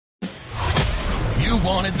You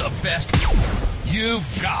wanted the best. You've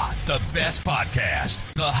got the best podcast.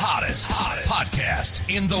 The hottest podcast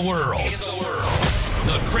in the world.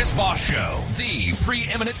 The Chris Voss Show. The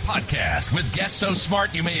preeminent podcast with guests so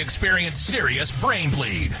smart you may experience serious brain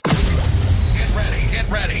bleed. Get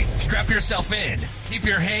ready. Strap yourself in. Keep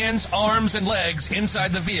your hands, arms, and legs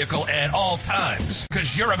inside the vehicle at all times,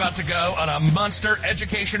 because you're about to go on a monster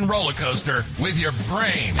education roller coaster with your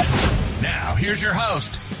brain. Now, here's your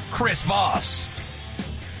host, Chris Voss.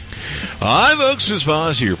 Hi, folks. Chris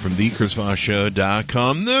Voss here from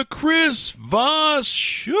thechrisvossshow.com,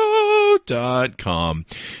 thechrisvossshow.com.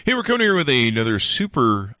 Hey, we're coming here with another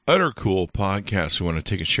super, utter cool podcast we want to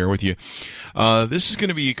take and share with you. This is going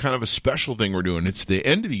to be kind of a special thing we're doing. It's the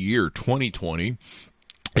end of the year, 2020.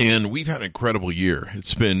 And we've had an incredible year.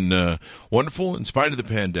 It's been wonderful in spite of the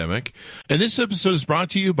pandemic. And this episode is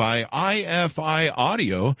brought to you by IFI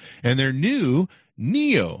Audio and their new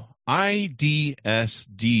Neo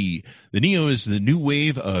IDSD. The Neo is the new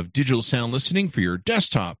wave of digital sound listening for your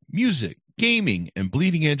desktop, music, gaming, and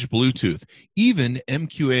bleeding-edge Bluetooth, even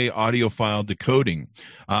MQA audiophile decoding.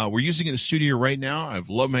 We're using it in the studio right now. I've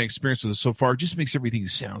loved my experience with it so far. It just makes everything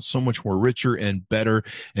sound so much more richer and better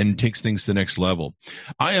and takes things to the next level.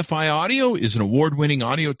 IFI Audio is an award-winning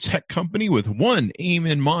audio tech company with one aim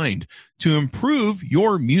in mind: to improve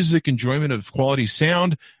your music enjoyment of quality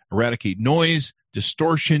sound, eradicate noise,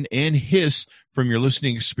 distortion, and hiss from your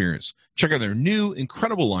listening experience. Check out their new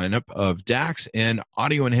incredible lineup of DACs and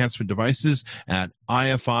audio enhancement devices at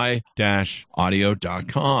ifi-audio.com.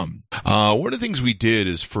 One of the things we did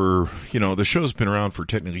is the show's been around for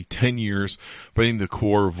technically 10 years, but I think the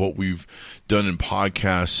core of what we've done in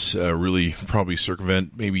podcasts really probably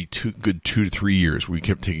circumvent maybe 2 to 3 years. We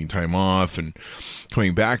kept taking time off and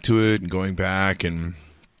coming back to it and going back, and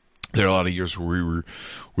there are a lot of years where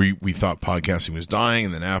we thought podcasting was dying,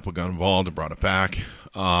 and then Apple got involved and brought it back.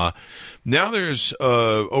 Now there's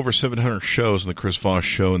over 700 shows on the Chris Voss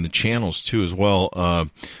Show, and the channels too as well.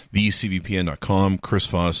 TheCVPN.com, Chris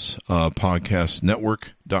Voss Podcast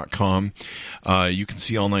Network.com. You can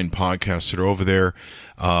see all 9 podcasts that are over there,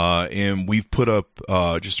 and we've put up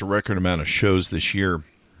just a record amount of shows this year.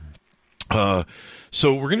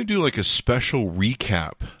 So we're going to do like a special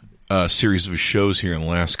recap series of shows here in the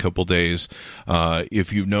last couple days.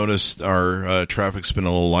 If you've noticed, our traffic's been a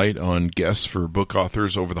little light on guests for book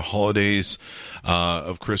authors over the holidays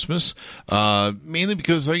of Christmas, mainly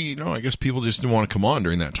because I guess people just didn't want to come on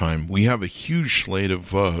during that time. We have a huge slate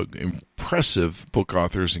of impressive book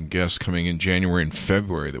authors and guests coming in January and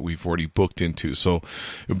February that we've already booked into, so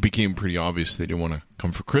it became pretty obvious they didn't want to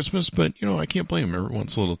come for Christmas, but I can't blame them. Everyone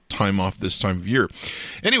wants a little time off this time of year.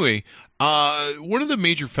 Anyway, one of the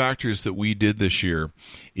major factors that we did this year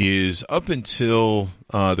is up until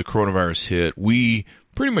the coronavirus hit, we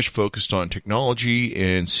pretty much focused on technology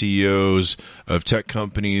and CEOs of tech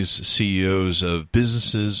companies, CEOs of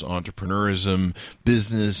businesses, entrepreneurism,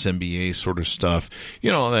 business, MBA sort of stuff,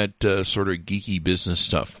 that sort of geeky business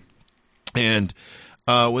stuff. And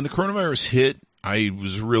when the coronavirus hit, I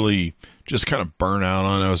was really just kind of burnt out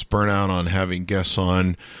on. I was burnt out on having guests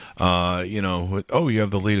on. You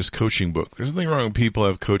have the latest coaching book. There's nothing wrong with people who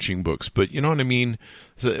have coaching books, but you know what I mean?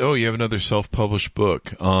 You have another self-published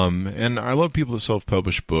book. And I love people that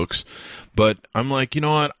self-publish books, but I'm like, you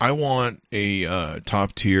know what? I want a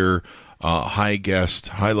top-tier,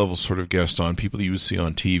 high-level sort of guest on, people that you would see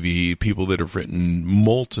on TV, people that have written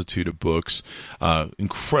multitude of books,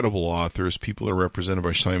 incredible authors, people that are represented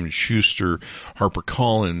by Simon Schuster,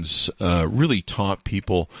 HarperCollins, really top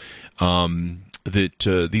people.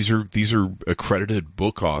 These are accredited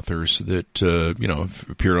book authors that have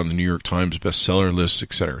appeared on the New York Times bestseller lists,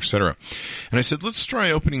 et cetera, et cetera. And I said, let's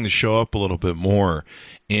try opening the show up a little bit more.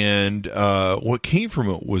 And what came from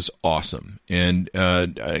it was awesome, and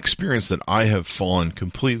an experience that I have fallen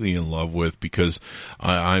completely in love with, because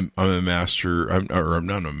I'm a master. I'm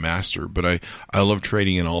not a master, but I love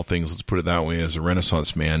trading in all things. Let's put it that way, as a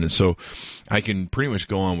Renaissance man, and so I can pretty much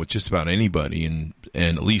go on with just about anybody and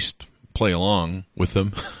at least play along with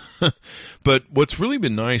them. But what's really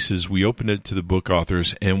been nice is we opened it to the book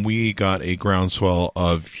authors, and we got a groundswell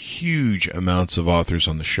of huge amounts of authors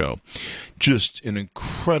on the show. Just an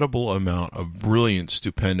incredible amount of brilliant,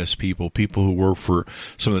 stupendous people who work for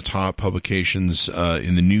some of the top publications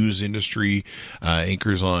in the news industry,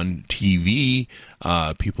 anchors on TV,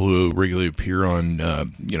 people who regularly appear on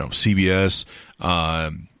CBS,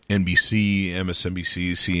 NBC,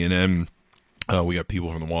 MSNBC, CNN. We got people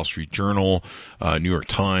from the Wall Street Journal, New York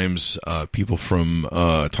Times, people from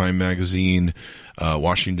Time Magazine,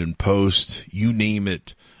 Washington Post, you name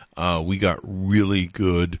it. We got really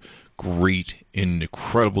good great and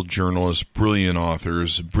incredible journalists, brilliant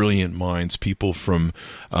authors, brilliant minds, people from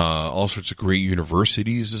all sorts of great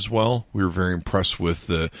universities as well. We were very impressed with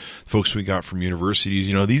the folks we got from universities.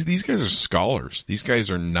 You know, these guys are scholars. These guys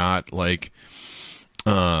are not like,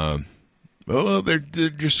 they're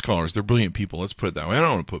just scholars. They're brilliant people. Let's put it that way. I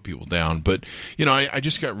don't want to put people down, but you know, I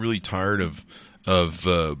just got really tired of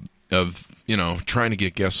you know, trying to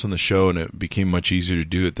get guests on the show, and it became much easier to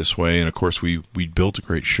do it this way. And of course, we built a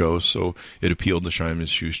great show, so it appealed to Scheinman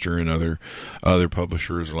Schuster, and other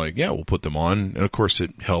publishers are like, yeah, we'll put them on. And of course,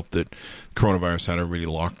 it helped that coronavirus had everybody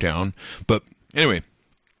locked down. But anyway,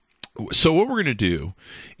 so what we're going to do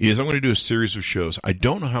is I'm going to do a series of shows. I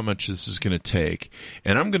don't know how much this is going to take,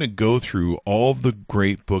 and I'm going to go through all of the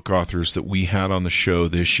great book authors that we had on the show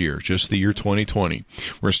this year, just the year 2020.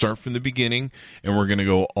 We're going to start from the beginning, and we're going to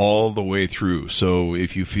go all the way through. So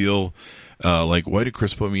if you feel like, why did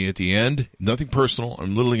Chris put me at the end? Nothing personal.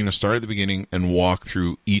 I'm literally going to start at the beginning and walk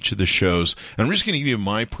through each of the shows. And I'm just going to give you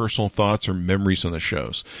my personal thoughts or memories on the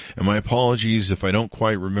shows. And my apologies if I don't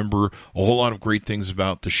quite remember a whole lot of great things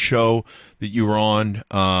about the show that you were on.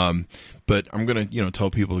 But I'm going to, you know, tell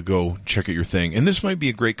people to go check out your thing. And this might be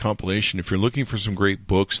a great compilation. If you're looking for some great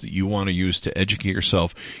books that you want to use to educate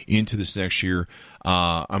yourself into this next year,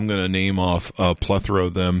 I'm going to name off a plethora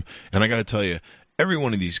of them. And I got to tell you, every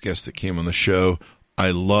one of these guests that came on the show,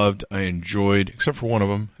 I loved, I enjoyed, except for one of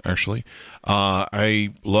them, actually.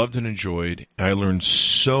 I loved and enjoyed. I learned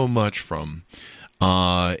so much from.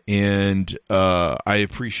 And I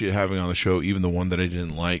appreciate having on the show, even the one that I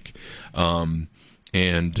didn't like. And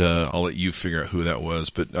I'll let you figure out who that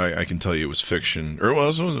was. But I can tell you it was fiction. Or it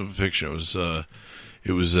wasn't fiction.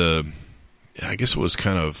 It was I guess it was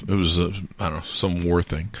kind of, I don't know, some war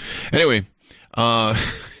thing. Anyway,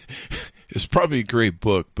 it's probably a great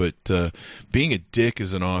book, but being a dick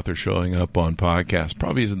as an author showing up on podcasts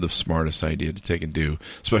probably isn't the smartest idea to take and do,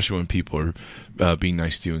 especially when people are being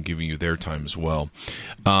nice to you and giving you their time as well.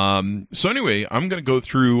 So anyway, I'm going to go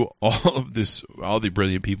through all the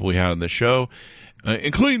brilliant people we had on the show,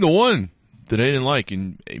 including the one that I didn't like,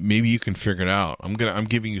 and maybe you can figure it out. I'm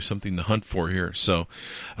giving you something to hunt for here. So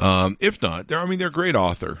if not, they're a great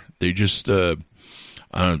author. They just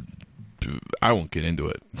I won't get into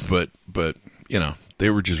it, but you know,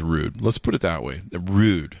 they were just rude. Let's put it that way. They're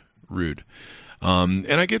rude.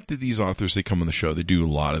 And I get that these authors, they come on the show, they do a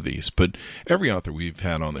lot of these, but every author we've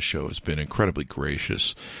had on the show has been incredibly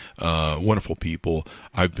gracious, wonderful people.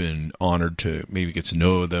 I've been honored to maybe get to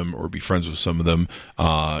know them or be friends with some of them,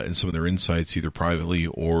 and some of their insights, either privately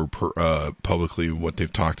or publicly, what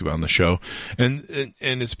they've talked about on the show. And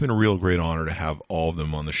it's been a real great honor to have all of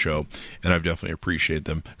them on the show, and I've definitely appreciated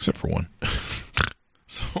them, except for one.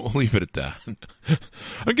 So we'll leave it at that.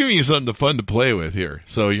 I'm giving you something fun to play with here.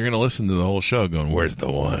 So you're going to listen to the whole show going, where's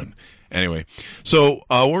the one? Anyway, so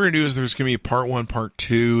what we're going to do is there's going to be a part 1, part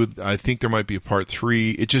 2. I think there might be a part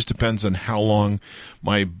 3. It just depends on how long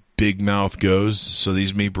my big mouth goes. So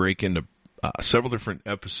these may break into several different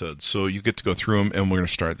episodes. So you get to go through them, and we're going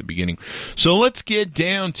to start at the beginning. So let's get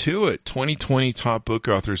down to it. 2020 top book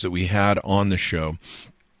authors that we had on the show.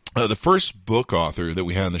 The first book author that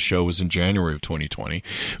we had on the show was in January of 2020.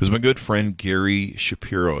 It was my good friend Gary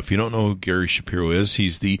Shapiro. If you don't know who Gary Shapiro is,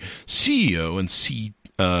 he's the CEO and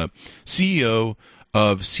CEO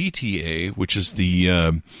of CTA, which is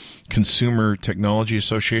the Consumer Technology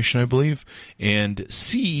Association, I believe, and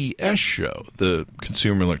CES show, the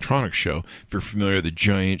Consumer Electronics Show. If you're familiar, the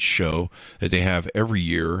giant show that they have every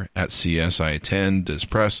year at CES, I attend as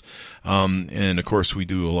press, and of course we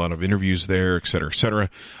do a lot of interviews there, et cetera, et cetera.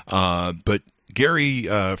 But Gary,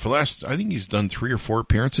 for last, I think he's done 3 or 4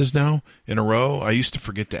 appearances now in a row. I used to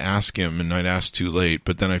forget to ask him, and I'd ask too late,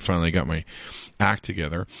 but then I finally got my act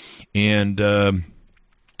together and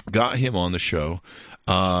got him on the show.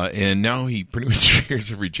 And now he pretty much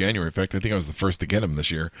appears every January. In fact, I think I was the first to get him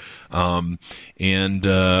this year. And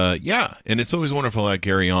it's always wonderful to have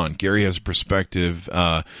Gary on. Gary has a perspective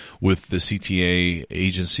with the CTA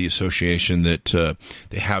agency association that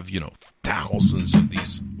they have, thousands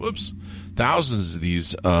of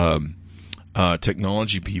these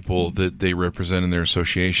technology people that they represent in their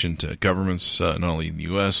association to governments, not only in the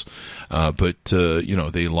U.S., but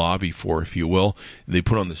they lobby for, if you will. They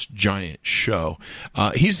put on this giant show.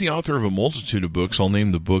 He's the author of a multitude of books. I'll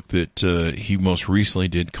name the book that he most recently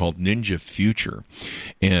did called Ninja Future,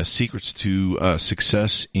 Secrets to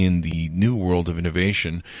Success in the New World of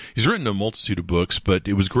Innovation. He's written a multitude of books, but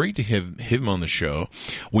it was great to have him on the show.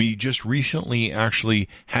 We just recently actually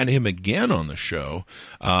had him again on the show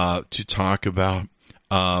to talk about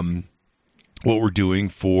what we're doing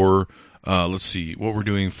for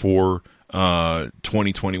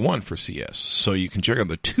 2021 for CS. So you can check out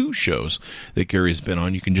the 2 shows that Gary's been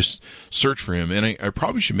on. You can just search for him. And I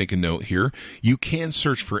probably should make a note here. You can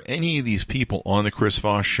search for any of these people on the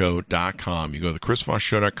ChrisVossShow.com. You go to the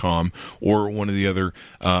ChrisVossShow.com or one of the other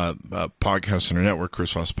podcasts on our network,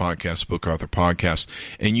 Chris Voss Podcast, Book Author Podcast,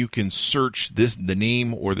 and you can search the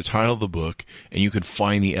name or the title of the book, and you can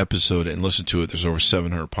find the episode and listen to it. There's over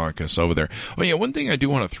 700 podcasts over there. Oh yeah, one thing I do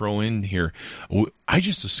want to throw in here, I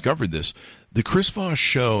just discovered this. The Chris Voss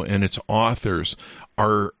Show and its authors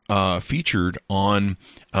are featured on,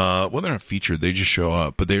 well, they're not featured, they just show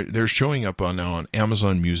up, but they're showing up now on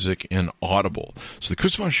Amazon Music and Audible. So the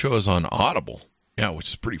Chris Voss Show is on Audible. Yeah, which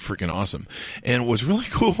is pretty freaking awesome. And what's really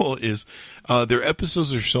cool is their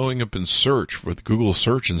episodes are showing up in search with Google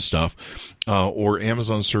search and stuff, or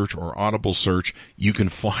Amazon search or Audible search. You can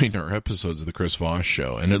find our episodes of the Chris Voss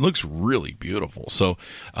Show, and it looks really beautiful. So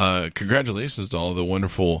congratulations to all the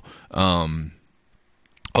wonderful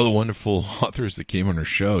authors that came on our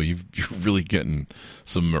show. You're really getting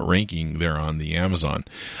some ranking there on the Amazon.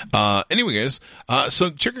 Anyway, guys, so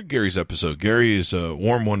check out Gary's episode. Gary is a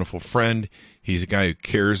warm, wonderful friend. He's a guy who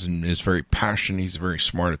cares and is very passionate. He's a very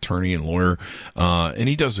smart attorney and lawyer, and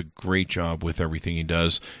he does a great job with everything he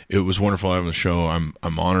does. It was wonderful having the show. I'm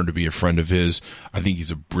honored to be a friend of his. I think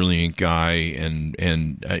he's a brilliant guy, and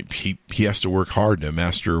he has to work hard to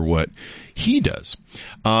master what he does.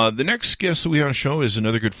 The next guest that we have on the show is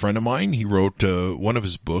another good friend of mine. He wrote one of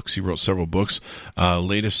his books. He wrote several books.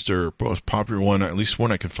 Latest or most popular one, at least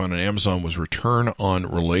one I could find on Amazon, was Return on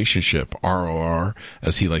Relationship, ROR,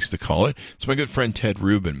 as he likes to call it. It's my good friend Ted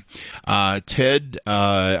Rubin. Ted,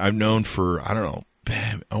 I've known for, I don't know,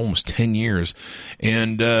 almost 10 years,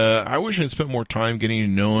 and I wish I'd spent more time getting to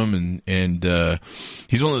know him, and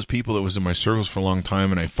he's one of those people that was in my circles for a long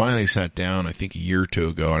time, and I finally sat down, I think a year or two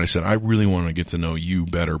ago, and I said, I really want to get to know you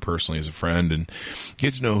better personally as a friend, and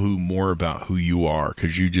get to know more about who you are,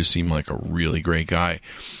 because you just seem like a really great guy.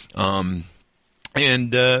 So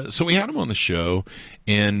we had him on the show,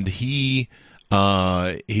 and he's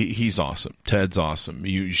awesome. Ted's awesome.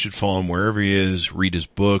 You should follow him wherever he is, read his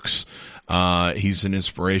books. He's an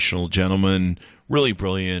inspirational gentleman, really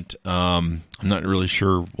brilliant. I'm not really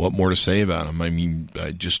sure what more to say about him. I mean,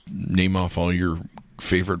 just name off all your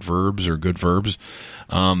favorite verbs or good verbs.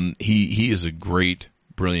 He is a great,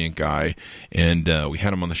 brilliant guy, and we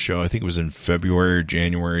had him on the show. I think it was in February or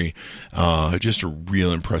January. Just a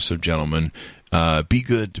real impressive gentleman. Be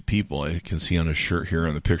good to people. I can see on his shirt here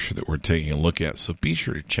on the picture that we're taking a look at. So be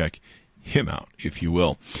sure to check him out, if you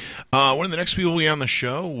will. One of the next people we had on the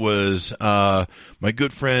show was my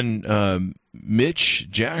good friend Mitch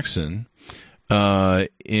Jackson,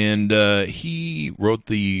 and he wrote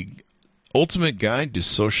the Ultimate Guide to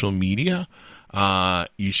Social Media.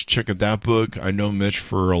 You should check out that book. I know Mitch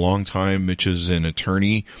for a long time. Mitch is an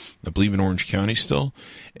attorney, I believe in Orange County still,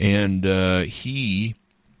 and he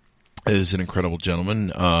is an incredible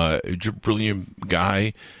gentleman, brilliant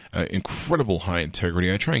guy, incredible high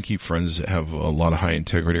integrity. I try and keep friends that have a lot of high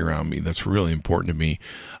integrity around me. That's really important to me.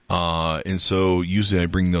 And so usually I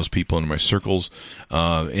bring those people into my circles.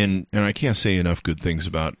 And I can't say enough good things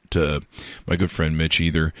about my good friend Mitch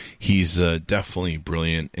either. He's definitely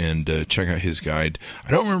brilliant, and check out his guide. I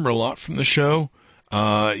don't remember a lot from the show.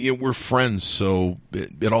 We're friends, so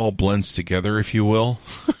it all blends together, if you will.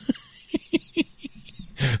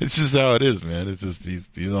 It's just how it is, man. It's just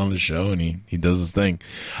he's on the show and he does his thing.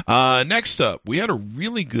 Next up, we had a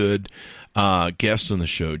really good guest on the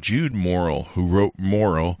show, Jude Morrow, who wrote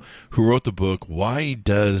the book "Why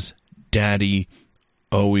Does Daddy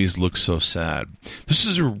Always Look So Sad?" This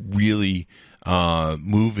is a really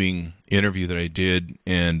moving interview that I did,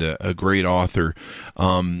 and a great author.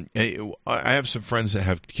 I have some friends that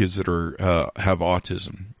have kids that have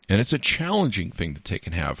autism, and it's a challenging thing to take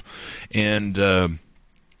and have, and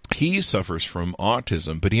he suffers from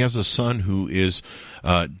autism, but he has a son who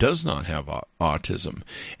does not have autism.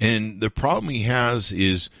 And the problem he has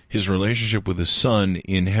is his relationship with his son,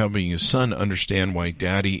 in helping his son understand why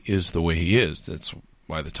Daddy is the way he is. That's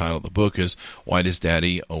why the title of the book is "Why Does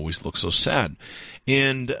Daddy Always Look So Sad?"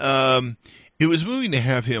 And it was moving to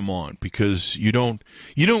have him on, because you don't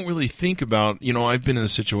really think about, I've been in a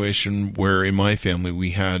situation where in my family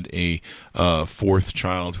we had a fourth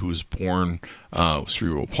child who was born with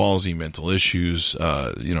cerebral palsy, mental issues,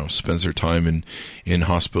 spends their time in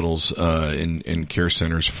hospitals, in care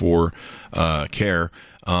centers for care,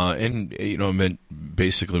 and meant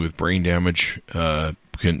basically with brain damage,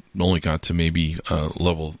 only got to maybe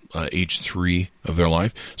level age 3 of their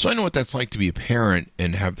life. So I know what that's like to be a parent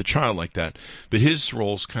and have the child like that. But his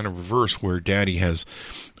role is kind of reverse, where daddy has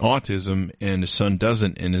autism and his son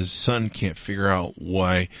doesn't, and his son can't figure out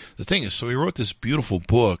why the thing is. So he wrote this beautiful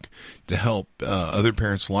book to help other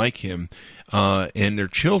parents like him and their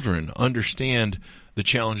children understand the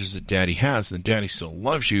challenges that daddy has. And daddy still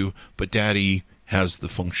loves you, but daddy has the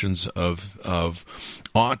functions of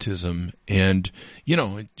autism, and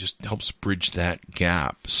it just helps bridge that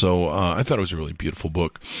gap. So I thought it was a really beautiful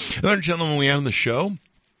book. Another gentleman we had on the show,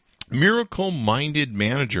 miracle-minded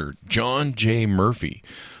manager John J. Murphy,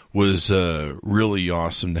 was really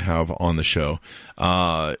awesome to have on the show.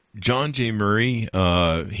 John J. Murray,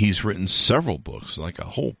 he's written several books, like a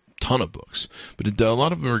whole ton of books, but a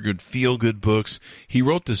lot of them are good feel-good books. He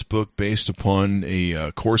wrote this book based upon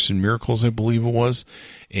a Course in Miracles, I believe it was,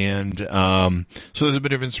 and so there's a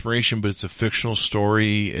bit of inspiration, but it's a fictional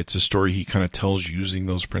story. It's a story he kind of tells using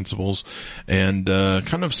those principles, and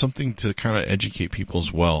kind of something to kind of educate people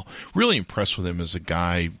as well. Really impressed with him as a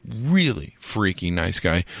guy, really freaking nice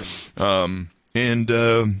guy, and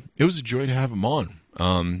it was a joy to have him on.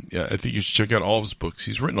 Yeah, I think you should check out all of his books.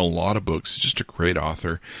 He's written a lot of books. He's just a great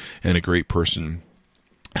author and a great person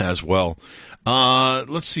as well.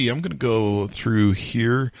 Let's see. I'm going to go through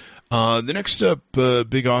here. The next up,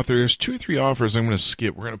 big author, there's 2 or 3 authors I'm going to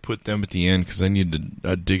skip. We're going to put them at the end because I need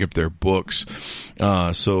to dig up their books.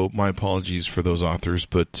 So my apologies for those authors,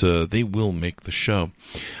 but they will make the show.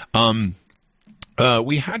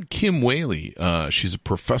 We had Kim Whaley. She's a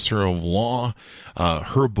professor of law.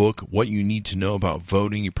 Her book, What You Need to Know About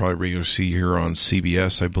Voting, you probably regularly see her on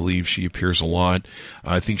CBS. I believe she appears a lot.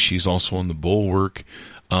 I think she's also on The Bulwark.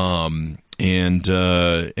 And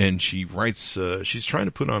she writes, she's trying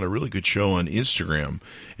to put on a really good show on Instagram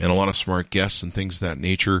and a lot of smart guests and things of that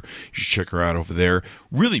nature. You should check her out over there.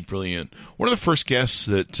 Really brilliant. One of the first guests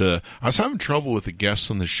that, I was having trouble with the guests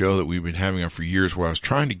on the show that we've been having on for years, where I was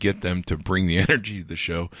trying to get them to bring the energy to the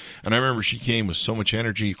show. And I remember she came with so much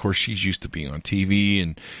energy. Of course, she's used to being on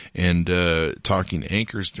TV and talking to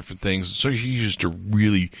anchors, different things. So she's used to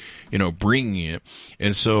really, bringing it.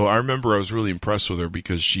 And so I remember I was really impressed with her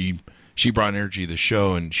because she brought energy to the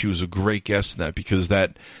show, and she was a great guest in that, because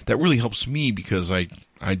that really helps me, because I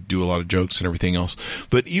do a lot of jokes and everything else.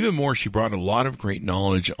 But even more, she brought a lot of great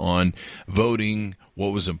knowledge on voting,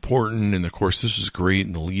 what was important, and of course this was great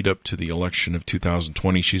in the lead up to the election of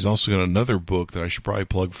 2020. She's also got another book that I should probably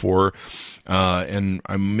plug for her, and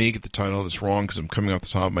I may get the title of this wrong because I'm coming off the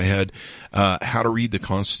top of my head, How to Read the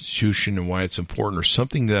Constitution and Why It's Important, or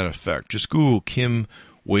something to that effect. Just Google Kim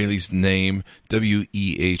Whaley's name,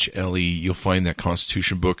 Whehle. You'll find that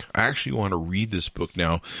Constitution book. I actually want to read this book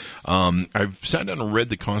now. I've sat down and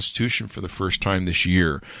read the Constitution for the first time this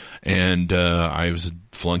year, and I was a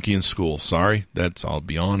flunky in school. Sorry, I'll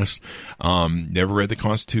be honest. Never read the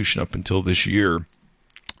Constitution up until this year.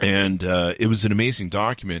 And it was an amazing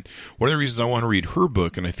document. One of the reasons I want to read her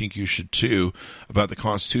book, and I think you should too, about the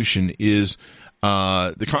Constitution is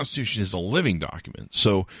the Constitution is a living document.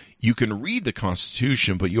 So you can read the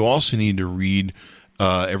Constitution, but you also need to read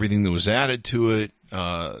everything that was added to it,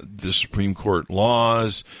 the Supreme Court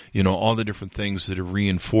laws, all the different things that have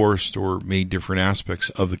reinforced or made different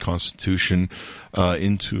aspects of the Constitution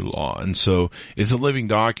into law. And so it's a living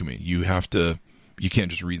document. You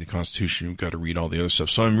can't just read the Constitution. You've got to read all the other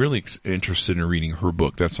stuff. So I'm really interested in reading her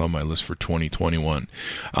book. That's on my list for 2021.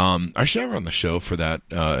 I should have her on the show for that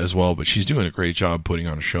as well, but she's doing a great job putting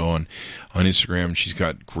on a show on Instagram. She's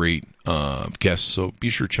got great guests, so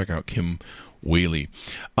be sure to check out Kim Whaley.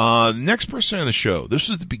 Next person on the show, this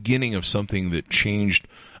is the beginning of something that changed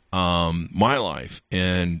my life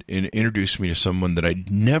and introduced me to someone that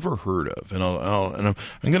I'd never heard of. And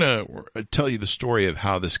I'm going to tell you the story of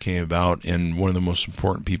how this came about, and one of the most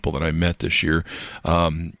important people that I met this year.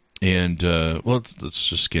 Let's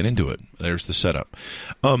just get into it. There's the setup.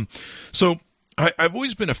 So I've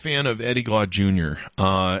always been a fan of Eddie Glaude Jr.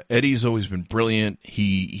 Eddie's always been brilliant.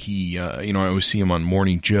 He I always see him on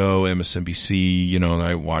Morning Joe, MSNBC. And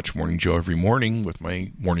I watch Morning Joe every morning with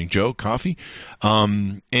my Morning Joe coffee.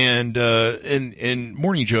 And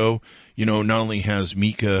Morning Joe, not only has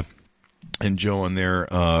Mika and Joe on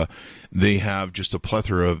there, they have just a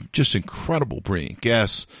plethora of just incredible, brilliant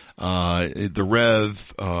guests. The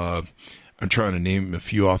Rev, I'm trying to name a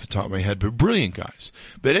few off the top of my head, but brilliant guys.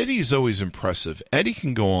 But Eddie is always impressive. Eddie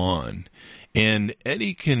can go on, and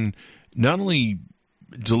Eddie can not only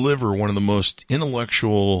deliver one of the most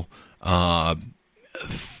intellectual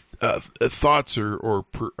thoughts or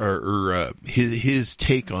his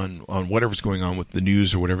take on whatever's going on with the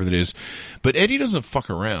news or whatever that is. But Eddie doesn't fuck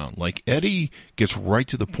around. Like, Eddie gets right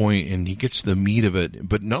to the point and he gets the meat of it.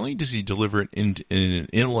 But not only does he deliver it in an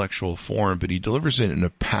intellectual form, but he delivers it in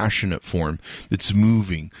a passionate form that's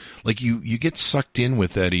moving. Like, you get sucked in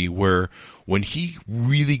with Eddie, where when he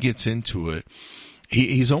really gets into it,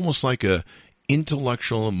 he's almost like a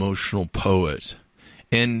intellectual, emotional poet.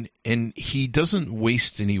 And he doesn't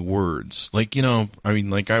waste any words. Like, you know, I mean,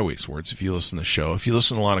 like, I waste words if you listen to the show. If you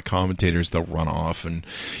listen to a lot of commentators, they'll run off. And,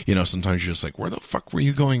 you know, sometimes you're just like, where the fuck were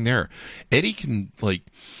you going there? Eddie can, like,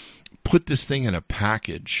 put this thing in a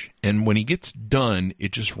package. And when he gets done,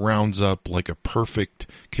 it just rounds up like a perfect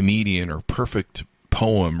comedian or perfect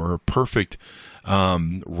poem or a perfect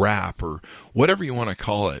rap or whatever you want to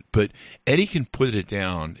call it. But Eddie can put it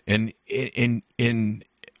down. And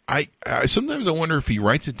I sometimes I wonder if he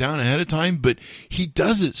writes it down ahead of time, but he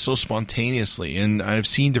does it so spontaneously. And I've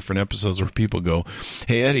seen different episodes where people go,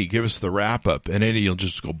 hey, Eddie, give us the wrap up. And Eddie will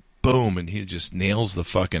just go boom, and he just nails the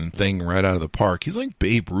fucking thing right out of the park. He's like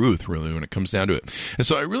Babe Ruth, really, when it comes down to it. And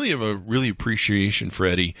so I really have a really appreciation for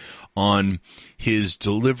Eddie on his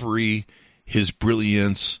delivery, his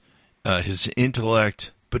brilliance, his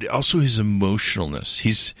intellect, but also his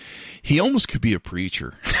emotionalness. He almost could be a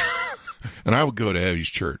preacher. And I would go to Eddie's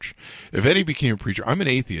church. If Eddie became a preacher, I'm an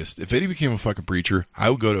atheist. If Eddie became a fucking preacher,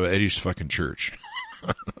 I would go to Eddie's fucking church.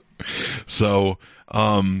 So,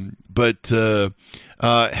 but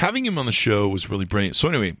having him on the show was really brilliant. So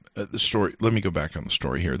anyway, the story, let me go back on the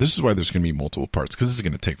story here. This is why there's going to be multiple parts, because this is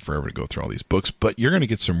going to take forever to go through all these books, but you're going to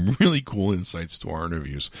get some really cool insights to our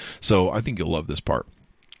interviews. So I think you'll love this part.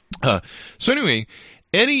 So anyway,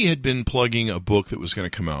 Eddie had been plugging a book that was going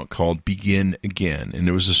to come out called Begin Again, and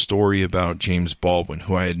it was a story about James Baldwin,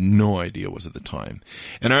 who I had no idea was at the time.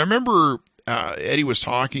 And I remember Eddie was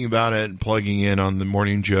talking about it and plugging in on the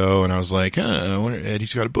Morning Joe, and I was like, I wonder,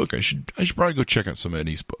 Eddie's got a book. I should probably go check out some of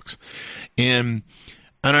Eddie's books. And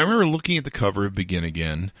I remember looking at the cover of Begin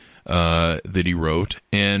Again that he wrote,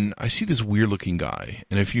 and I see this weird-looking guy.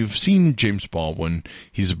 And if you've seen James Baldwin,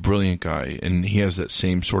 he's a brilliant guy, and he has that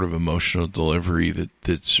same sort of emotional delivery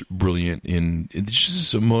that's brilliant in it's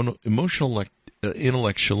just emotional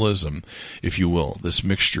intellectualism, if you will, this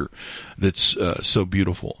mixture that's so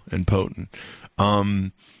beautiful and potent.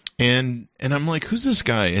 And I'm like, who's this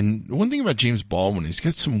guy? And one thing about James Baldwin, he's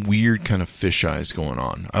got some weird kind of fish eyes going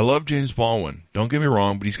on. I love James Baldwin, don't get me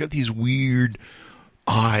wrong, but he's got these weird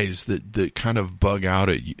eyes that kind of bug out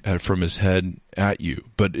at you, from his head at you.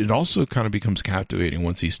 But it also kind of becomes captivating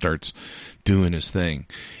once he starts doing his thing.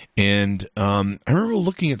 And I remember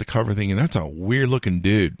looking at the cover thinking, that's a weird looking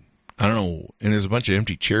dude. I don't know. And there's a bunch of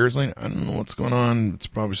empty chairs. I don't know what's going on. It's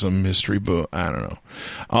probably some mystery book. I don't know.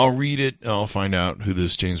 I'll read it. I'll find out who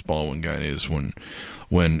this James Baldwin guy is when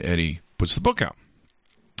Eddie puts the book out.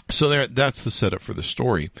 So that's the setup for the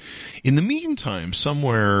story. In the meantime,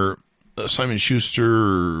 somewhere, Simon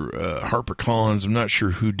Schuster or HarperCollins, I'm not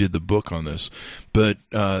sure who did the book on this, but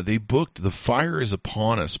they booked The Fire is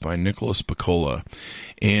Upon Us by Nicholas Piccola.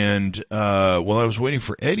 And while I was waiting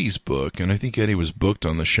for Eddie's book, and I think Eddie was booked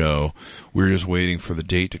on the show, we were just waiting for the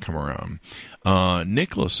date to come around,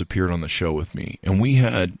 Nicholas appeared on the show with me, and we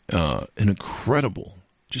had an incredible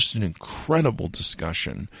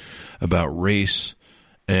discussion about race.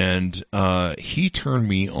 And he turned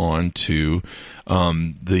me on to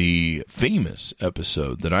the famous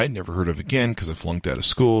episode that I'd never heard of again because I flunked out of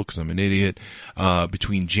school because I'm an idiot,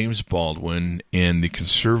 between James Baldwin and the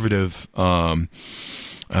conservative guy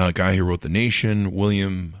who wrote The Nation,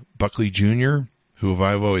 William Buckley Jr., who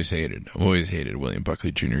I've always hated. I've always hated William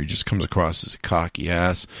Buckley Jr. He just comes across as a cocky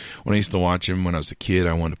ass. When I used to watch him when I was a kid,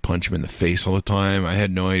 I wanted to punch him in the face all the time. I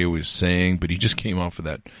had no idea what he was saying, but he just came off with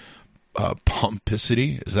that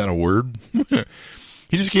pomposity. Is that a word?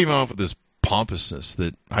 He just came off with this pompousness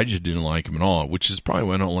that I just didn't like him at all, which is probably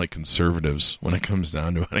why I don't like conservatives when it comes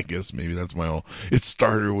down to it. I guess maybe that's it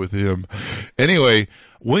started with him. Anyway,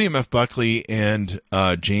 William F. Buckley and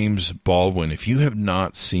James Baldwin, if you have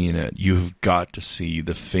not seen it, you've got to see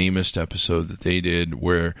the famous episode that they did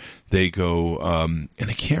where they go, and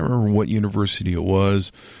I can't remember what university it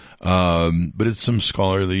was, but it's some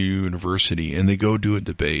scholarly university, and they go do a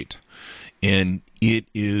debate. And it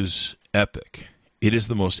is epic. It is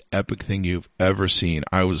the most epic thing you've ever seen.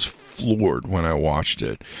 I was floored when I watched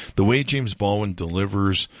it. The way James Baldwin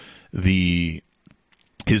delivers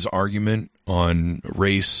his argument on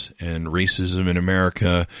race and racism in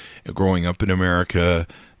America, growing up in America,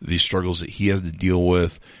 the struggles that he has to deal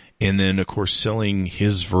with, and then, of course, selling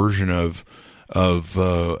his version of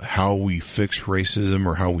how we fix racism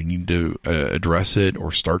or how we need to address it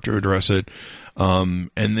or start to address it. And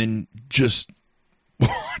then just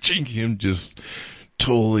watching him just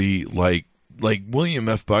totally like William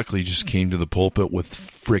F. Buckley just came to the pulpit with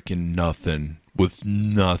freaking nothing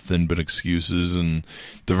but excuses and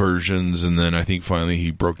diversions. And then I think finally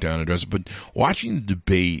he broke down and addressed it. But watching the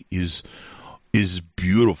debate is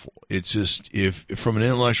beautiful. It's just, if from an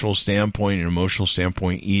intellectual standpoint, an emotional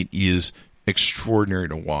standpoint, it is extraordinary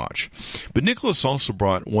to watch. But Nicholas also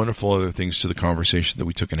brought wonderful other things to the conversation that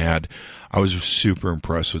we took and had. I was super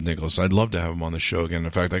impressed with Nicholas. I'd love to have him on the show again.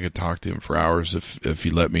 In fact, I could talk to him for hours if he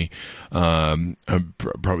let me. I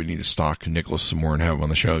probably need to stalk Nicholas some more and have him on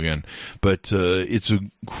the show again. But it's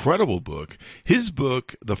an incredible book. His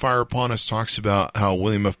book, The Fire Upon Us, talks about how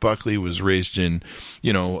William F. Buckley was raised in,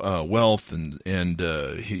 wealth and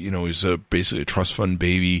he was basically a trust fund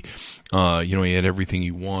baby. He had everything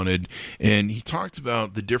he wanted. And he talked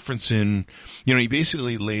about the difference in, he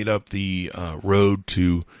basically laid up the road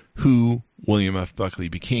to who William F. Buckley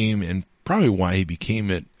became and probably why he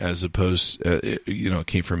became it, as opposed, it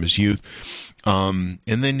came from his youth. And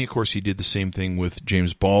then, of course, he did the same thing with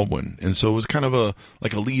James Baldwin. And so it was kind of a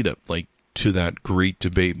lead up, to that great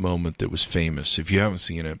debate moment that was famous. If you haven't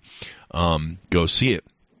seen it, go see it.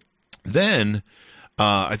 Then,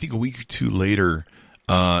 I think a week or two later,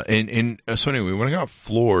 so anyway, when I got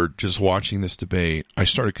floored just watching this debate, I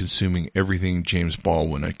started consuming everything James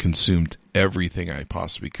Baldwin. I consumed everything I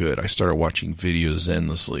possibly could. I started watching videos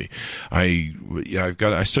endlessly. I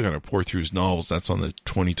still got to pour through his novels. That's on the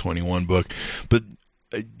 2021 book. But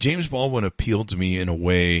James Baldwin appealed to me in a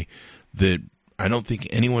way that I don't think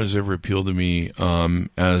anyone has ever appealed to me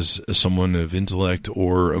as someone of intellect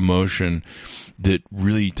or emotion that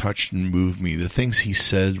really touched and moved me. The things he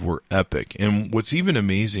said were epic. And what's even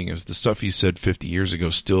amazing is the stuff he said 50 years ago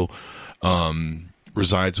still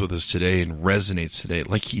resides with us today and resonates today,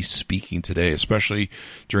 like he's speaking today, especially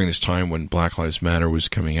during this time when Black Lives Matter was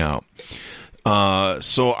coming out.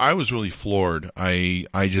 So I was really floored. I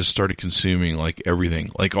just started consuming everything,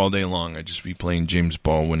 all day long. I'd just be playing James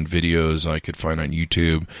Baldwin videos I could find on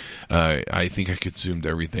YouTube. I think I consumed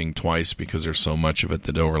everything twice because there's so much of it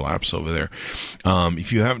that overlaps over there.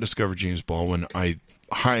 If you haven't discovered James Baldwin, I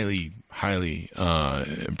highly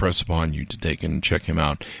impress upon you to take and check him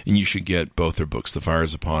out. And you should get both their books, The Fire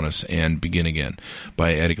is Upon Us and Begin Again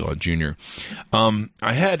by Eddie Glaude Jr.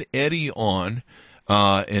 I had Eddie on.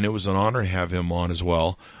 And it was an honor to have him on as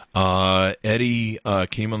well. Eddie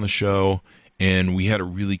came on the show, and we had a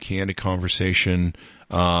really candid conversation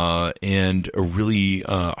and a really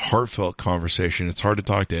heartfelt conversation. It's hard to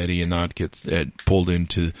talk to Eddie and not get pulled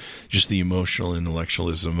into just the emotional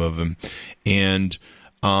intellectualism of him. And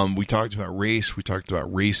we talked about race. We talked about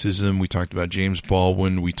racism. We talked about James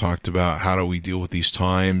Baldwin. We talked about how do we deal with these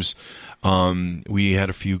times. We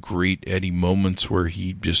had a few great Eddie moments where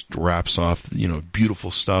he just raps off,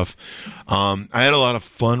 beautiful stuff. I had a lot of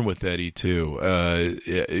fun with Eddie too.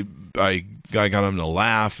 I got him to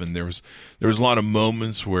laugh, and there was a lot of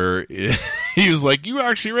moments where he was like, "You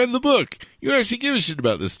actually read the book. You actually give a shit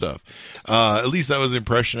about this stuff." At least that was the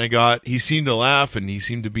impression I got. He seemed to laugh, and he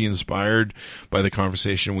seemed to be inspired by the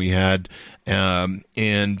conversation we had. And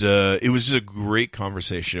it was just a great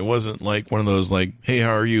conversation. It wasn't like one of those "Hey,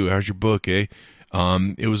 how are you? How's your book, eh?"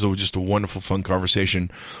 It was just a wonderful, fun conversation.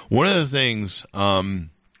 One of the things,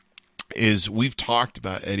 is we've talked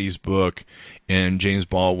about Eddie's book and James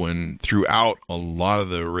Baldwin throughout a lot of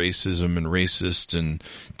the racism and racist and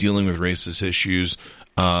dealing with racist issues,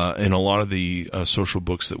 in a lot of the social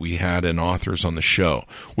books that we had and authors on the show.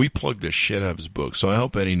 We plugged the shit out of his book, so I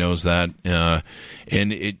hope Eddie knows that. And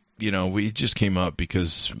it, we just came up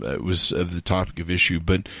because it was of the topic of issue,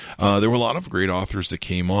 but there were a lot of great authors that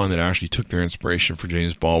came on that actually took their inspiration for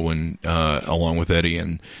James Baldwin along with Eddie,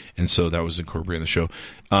 and so that was incorporated in the show.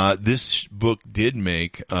 This book did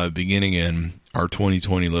make beginning in our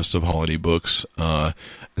 2020 list of holiday books,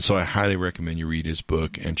 so I highly recommend you read his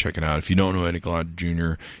book and check it out. If you don't know Eddie Glaude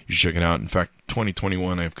Jr., you should check it out. In fact,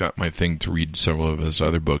 2021, I've got my thing to read several of his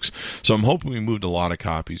other books. So I'm hoping we moved a lot of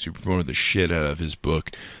copies. We promoted the shit out of his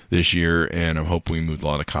book this year, and I'm hoping we moved a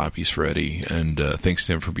lot of copies for Eddie, and thanks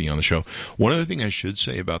to him for being on the show. One other thing I should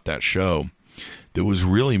say about that show that was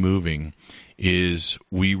really moving is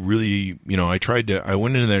we really, I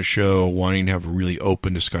went into that show wanting to have a really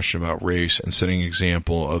open discussion about race and setting an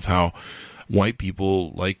example of how white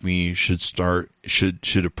people like me should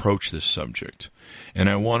approach this subject. And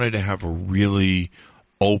I wanted to have a really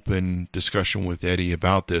open discussion with Eddie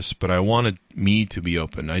about this, but I wanted me to be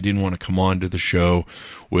open. I didn't want to come on to the show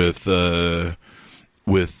with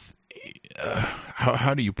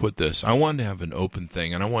how do you put this? I wanted to have an open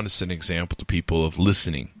thing, and I wanted to set an example to people of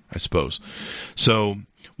listening, I suppose. So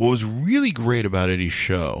what was really great about Eddie's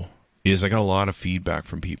show is I got a lot of feedback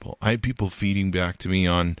from people. I had people feeding back to me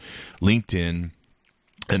on LinkedIn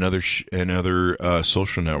and other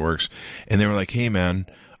social networks, and they were like, "Hey, man,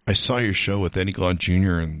 I saw your show with Eddie Glaude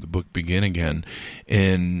Jr. and the book Begin Again,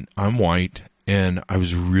 and I'm white, and I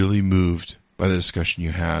was really moved by the discussion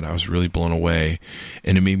you had. I was really blown away,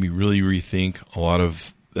 and it made me really rethink a lot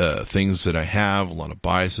of things that I have, a lot of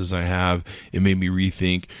biases I have. It made me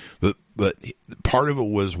rethink, but part of it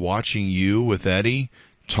was watching you with Eddie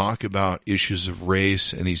talk about issues of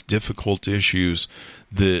race and these difficult issues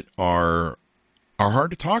that are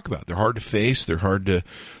hard to talk about. They're hard to face. They're hard to,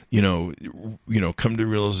 come to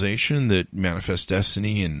realization that Manifest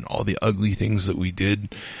Destiny and all the ugly things that we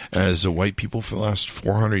did as white people for the last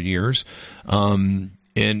 400 years. But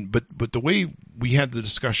the way we had the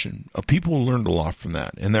discussion, people learned a lot from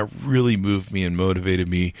that, and that really moved me and motivated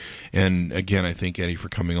me. And again, I thank Eddie for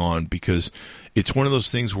coming on, because it's one of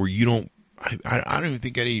those things where you don't. I don't even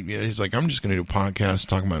think Eddie, he's like, I'm just going to do a podcast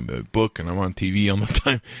talking about my book, and I'm on TV all the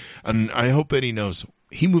time. And I hope Eddie knows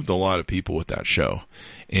he moved a lot of people with that show.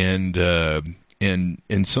 And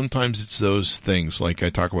sometimes it's those things, like I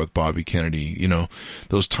talk about Bobby Kennedy,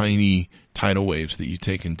 those tiny tidal waves that you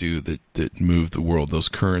take and do that move the world, those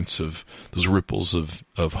currents of, those ripples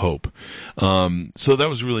of hope. So that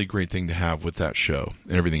was a really great thing to have with that show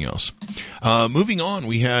and everything else. Moving on,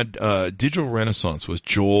 we had Digital Renaissance with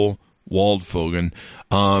Joel Waldfogen.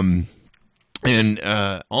 And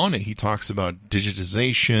on it, he talks about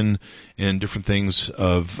digitization and different things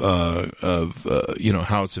of how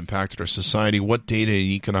it's impacted our society. What data and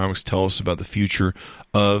economics tell us about the future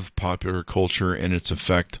of popular culture and its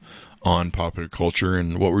effect on popular culture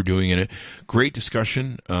and what we're doing in it. Great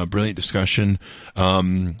discussion, brilliant discussion.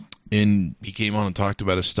 And he came on and talked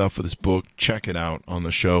about his stuff with his book. Check it out on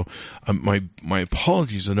the show. My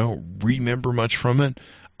apologies, I don't remember much from it.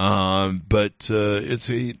 But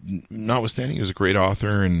notwithstanding, he was a great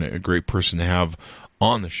author and a great person to have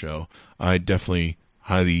on the show. I definitely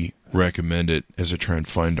highly recommend it as I try and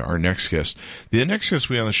find our next guest. The next guest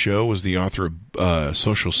we had on the show was the author of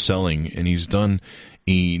Social Selling, and he's done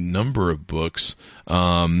a number of books.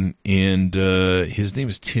 And his name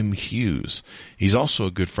is Tim Hughes. He's also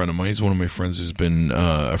a good friend of mine. He's one of my friends who's been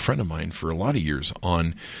a friend of mine for a lot of years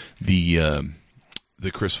on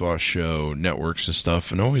the Chris Voss Show networks and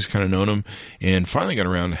stuff, and always kind of known him, and finally got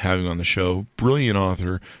around to having him on the show. Brilliant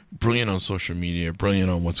author, brilliant on social media, brilliant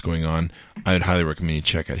on what's going on. I'd highly recommend you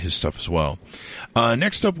check out his stuff as well.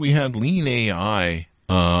 Next up, we had Lean AI,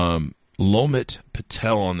 Lomit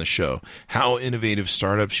Patel on the show. How innovative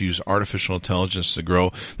startups use artificial intelligence to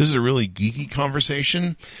grow. This is a really geeky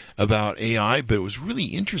conversation about AI, but it was really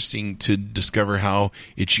interesting to discover how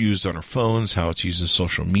it's used on our phones, how it's used in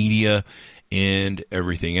social media, and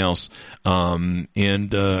everything else.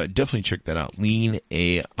 Definitely check that out. Lean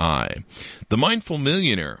AI. The Mindful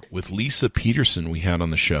Millionaire with Lisa Peterson we had on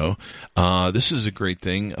the show. This is a great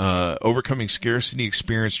thing. Overcoming scarcity,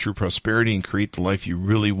 experience true prosperity, and create the life you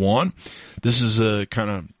really want. This is a kind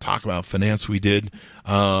of talk about finance we did.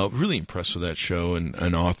 Really impressed with that show and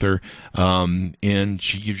an author. And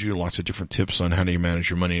she gives you lots of different tips on how to manage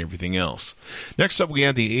your money and everything else. Next up, we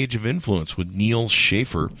had The Age of Influence with Neil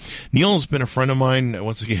Schaefer. Neil has been a friend of mine,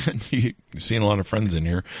 once again, you've seen a lot of friends in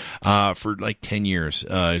here, for like 10 years.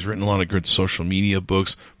 He's written a lot of good social media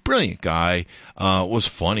books. Brilliant guy. What was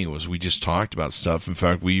funny was we just talked about stuff. In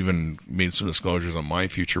fact, we even made some disclosures on my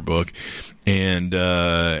future book and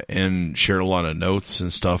shared a lot of notes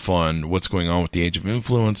and stuff on what's going on with the Age of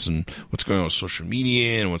Influence and what's going on with social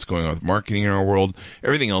media and what's going on with marketing in our world,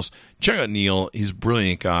 everything else. Check out Neil. He's a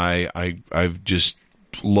brilliant guy. I've just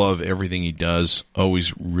love everything he does.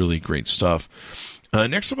 Always really great stuff.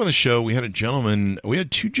 Next up on the show, we had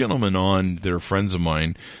two gentlemen on that are friends of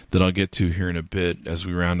mine that I'll get to here in a bit as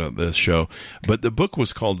we round out this show. But the book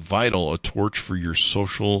was called Vital, A Torch for Your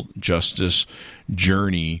Social Justice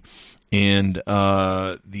Journey. And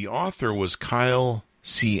the author was Kyle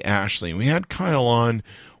C. Ashley. And we had Kyle on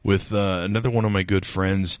with another one of my good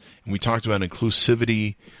friends, and we talked about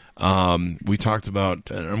inclusivity. We talked about,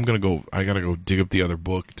 and I gotta go dig up the other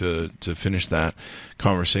book to finish that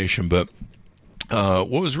conversation, but what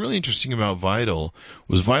was really interesting about Vital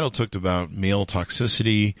talked about male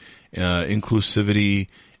toxicity, inclusivity,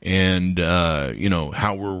 and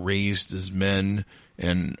how we're raised as men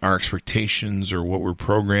and our expectations, or what we're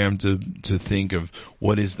programmed to think of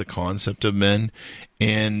what is the concept of men.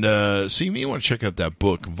 And so you may want to check out that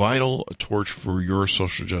book, Vital: A Torch for Your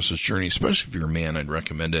Social Justice Journey, especially if you're a man. I'd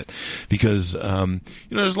recommend it because,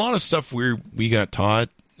 there's a lot of stuff we got taught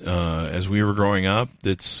as we were growing up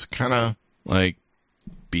that's kind of like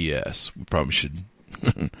BS. We probably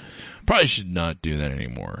should not do that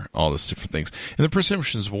anymore. All these different things. And the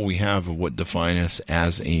perceptions what we have of what define us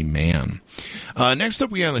as a man. Next up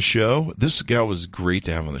we got on the show, this gal was great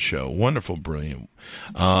to have on the show. Wonderful, brilliant.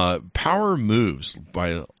 Power Moves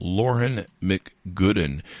by Lauren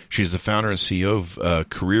McGooden. She's the founder and CEO of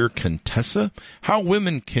Career Contessa. How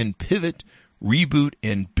women can pivot, reboot,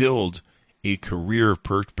 and build a career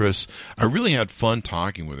purpose. I really had fun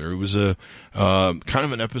talking with her. It was a kind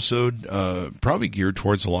of an episode probably geared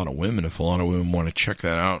towards a lot of women, if a lot of women want to check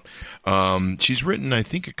that out. She's written, I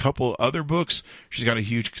think, a couple other books. She's got a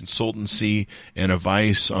huge consultancy and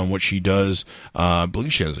advice on what she does. I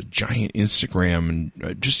believe she has a giant Instagram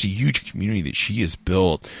and just a huge community that she has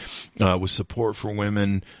built with support for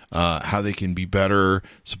women, how they can be better,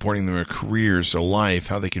 supporting their careers, their life,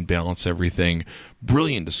 how they can balance everything.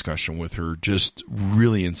 Brilliant discussion with her, just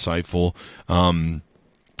really insightful. And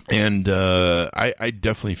I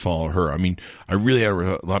definitely follow her. I mean, I really have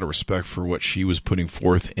a lot of respect for what she was putting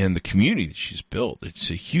forth and the community that she's built.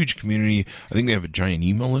 It's a huge community. I think they have a giant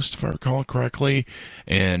email list, if I recall correctly,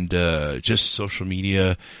 and just social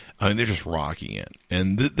media. I mean, they're just rocking it.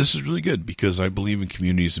 And this is really good because I believe in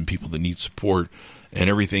communities and people that need support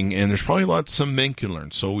and everything. And there's probably a lot some men can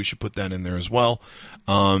learn. So we should put that in there as well.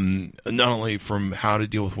 Not only from how to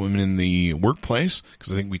deal with women in the workplace,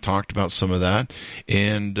 because I think we talked about some of that,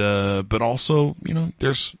 and but also,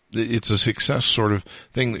 it's a success sort of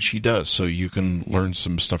thing that she does, so you can learn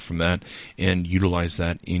some stuff from that and utilize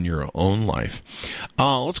that in your own life.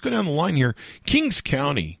 Let's go down the line here. Kings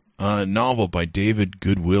County, novel by David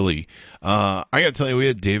Goodwillie. I gotta tell you, we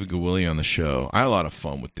had David Goodwillie on the show. I had a lot of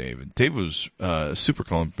fun with David. David was super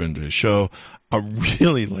complimentary to the show. I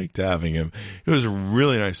really liked having him. It was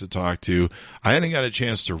really nice to talk to. I hadn't got a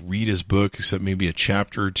chance to read his book except maybe a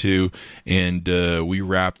chapter or two, and we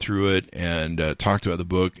wrapped through it and talked about the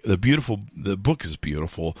book. The book is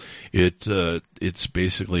beautiful. It's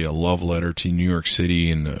basically a love letter to New York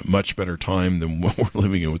City in a much better time than what we're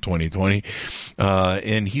living in with 2020.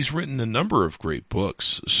 And he's written a number of great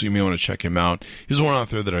books, so you may want to check him out. He's one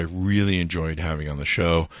author that I really enjoyed having on the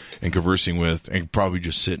show and conversing with, and probably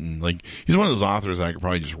just sitting, he's one of those authors I could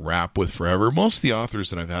probably just rap with forever. Most of the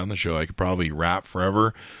authors that I've had on the show, I could probably rap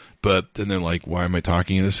forever, but then they're like, why am I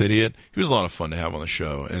talking to this idiot? He was a lot of fun to have on the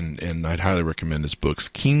show, and I'd highly recommend his books.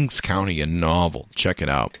 Kings County, a novel. Check it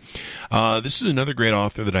out. This is another great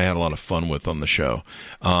author that I had a lot of fun with on the show,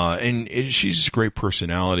 and she's just a great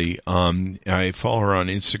personality. I follow her on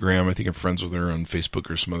Instagram. I think I'm friends with her on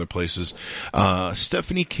Facebook or some other places.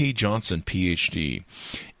 Stephanie K. Johnson, PhD,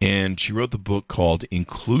 and she wrote the book called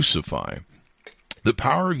Inclusify: The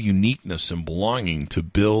Power of Uniqueness and Belonging to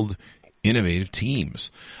Build Innovative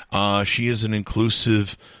Teams. She is an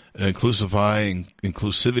inclusivity.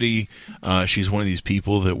 She's one of these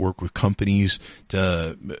people that work with companies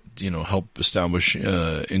to, help establish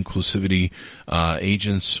inclusivity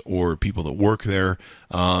agents or people that work there.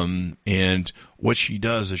 And what she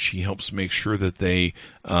does is she helps make sure that they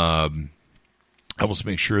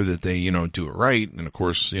do it right. And of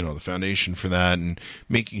course, the foundation for that, and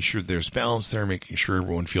making sure there's balance there, making sure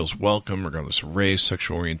everyone feels welcome, regardless of race,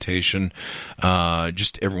 sexual orientation.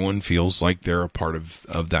 Just everyone feels like they're a part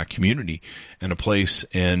of that community and a place,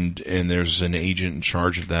 and there's an agent in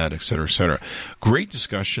charge of that, et cetera, et cetera. Great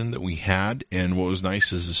discussion that we had. And what was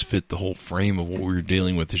nice is this fit the whole frame of what we were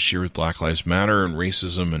dealing with this year with Black Lives Matter and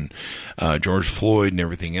racism and George Floyd and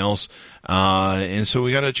everything else. And so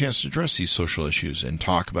we got a chance to address these social issues and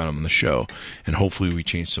talk about them on the show. And hopefully we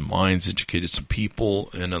changed some minds, educated some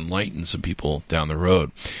people, and enlightened some people down the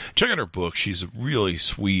road. Check out her book. She's a really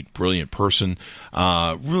sweet, brilliant person.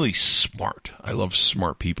 Really smart. I love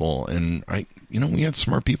smart people. And we had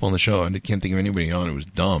smart people on the show. I can't think of anybody on who was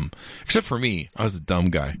dumb. Except for me. I was the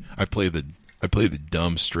dumb guy. I play the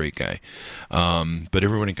dumb straight guy. But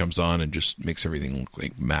everybody comes on and just makes everything look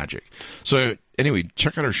like magic. So anyway,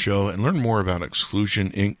 check out our show and learn more about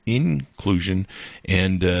inclusion, and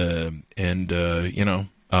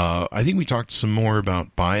I think we talked some more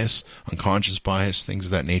about bias, unconscious bias, things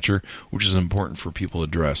of that nature, which is important for people to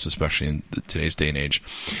address, especially in today's day and age.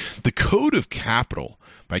 The Code of Capital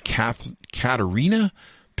by Katerina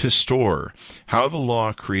Pistor, How the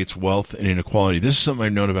Law Creates Wealth and Inequality. This is something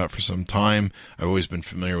I've known about for some time. I've always been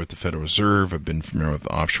familiar with the Federal Reserve. I've been familiar with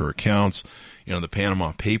offshore accounts, the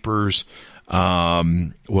Panama Papers.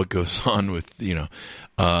 what goes on with,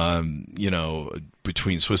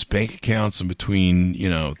 between Swiss bank accounts and between,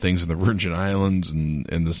 things in the Virgin Islands and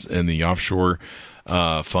the offshore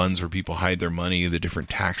funds where people hide their money, the different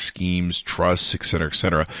tax schemes, trusts, et cetera, et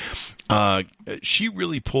cetera. She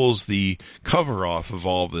really pulls the cover off of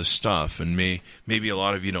all this stuff, and maybe a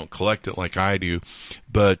lot of you don't collect it like I do,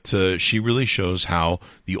 but she really shows how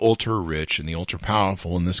the ultra rich and the ultra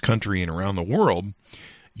powerful in this country and around the world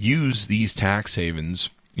use these tax havens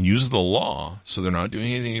and use the law, so they're not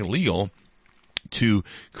doing anything illegal, to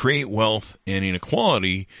create wealth and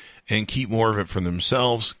inequality and keep more of it for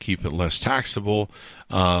themselves, keep it less taxable,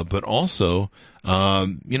 but also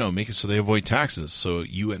make it so they avoid taxes, so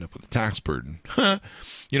you end up with a tax burden.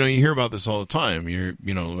 You hear about this all the time.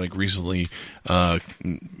 Like recently,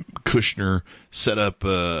 Kushner set up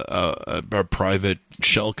a private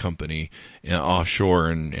shell company offshore,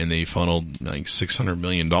 and they funneled like $600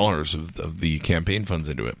 million of the campaign funds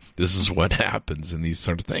into it. This is what happens in these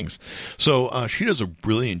sort of things. So she does a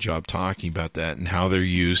brilliant job talking about that and how they're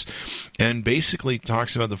used, and basically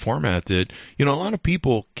talks about the format that, a lot of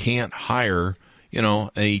people can't hire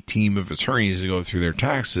a team of attorneys to go through their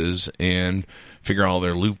taxes and figure out all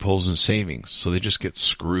their loopholes and savings. So they just get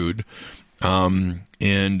screwed. Welcome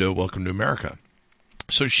to America.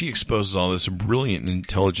 So she exposes all this, a brilliant and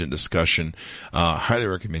intelligent discussion. Highly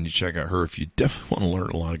recommend you check out her if you definitely want to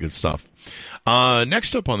learn a lot of good stuff.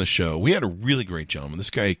 Next up on the show, we had a really great gentleman. This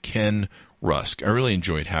guy, Ken Rusk. I really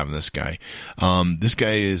enjoyed having this guy. This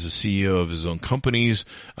guy is a CEO of his own companies.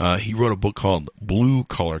 He wrote a book called Blue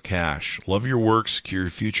Collar Cash. Love your work, secure your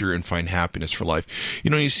future, and find happiness for life.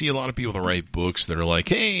 You see a lot of people that write books that are like,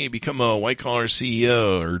 hey, become a white collar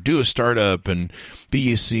CEO or do a startup and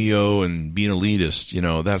be a CEO and be an elitist,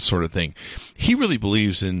 that sort of thing. He really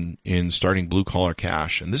believes in starting Blue Collar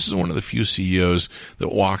Cash. And this is one of the few CEOs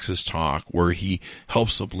that walks his talk, where he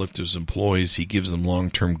helps uplift his employees. He gives them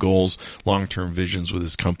long-term goals, long-term visions with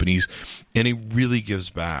his companies, and he really gives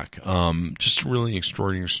back. Just really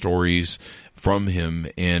extraordinary stories from him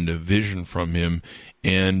and a vision from him,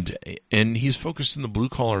 and he's focused in the blue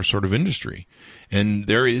collar sort of industry, and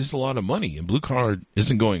there is a lot of money, and blue collar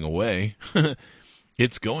isn't going away.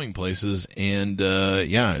 It's going places, and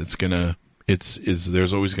there's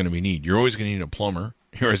always going to be need. You're always going to need a plumber.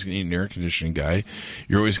 You're always going to need an air conditioning guy.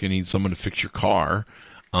 You're always going to need someone to fix your car.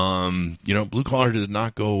 Blue collar does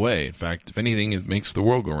not go away. In fact, if anything, it makes the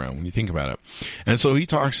world go round when you think about it. And so he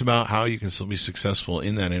talks about how you can still be successful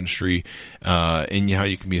in that industry, and how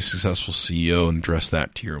you can be a successful CEO and address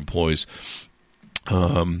that to your employees.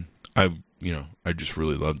 I just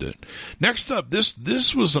really loved it. Next up,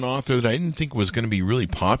 this was an author that I didn't think was going to be really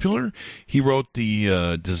popular. He wrote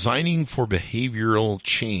the Designing for Behavioral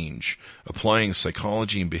Change, Applying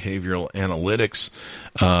Psychology and Behavioral Analytics,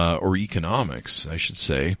 or Economics, I should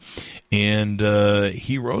say. And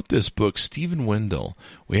he wrote this book, Stephen Wendell.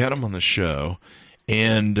 We had him on the show,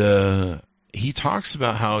 and he talks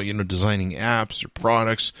about how, designing apps or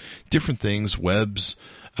products, different things, websites,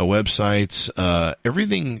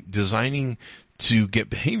 everything, designing to get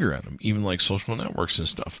behavior out of them, even like social networks and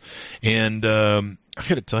stuff. And I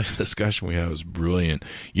got to tell you, the discussion we had was brilliant.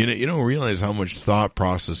 You don't realize how much thought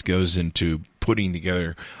process goes into putting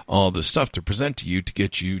together all this stuff to present to you to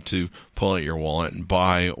get you to pull out your wallet and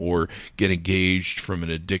buy or get engaged from an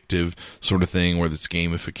addictive sort of thing, whether it's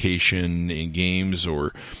gamification in games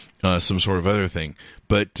or some sort of other thing.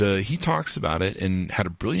 But he talks about it and had a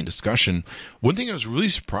brilliant discussion. One thing I was really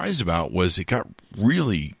surprised about was it got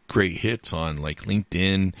really great hits on like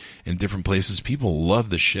LinkedIn and different places. People love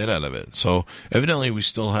the shit out of it. So evidently we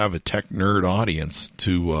still have a tech nerd audience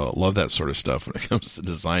to love that sort of stuff when it comes to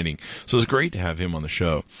designing. So it's great to have him on the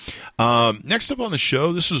show. Next up on the show,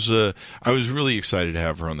 I was really excited to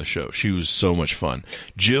have her on the show. She was so much fun.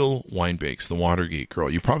 Jill Wine-Bakes, the Watergate girl.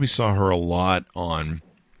 You probably saw her a lot on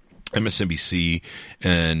MSNBC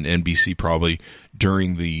and NBC probably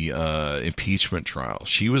during the impeachment trial.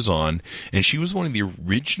 She was on, and she was one of the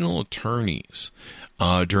original attorneys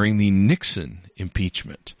during the Nixon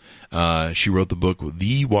impeachment. She wrote the book,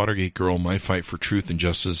 The Watergate Girl, My Fight for Truth and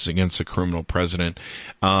Justice Against a Criminal President.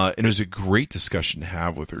 And it was a great discussion to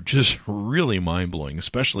have with her. Just really mind-blowing,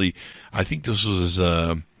 especially, I think this was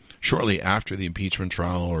shortly after the impeachment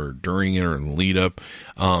trial or during it or in the lead-up.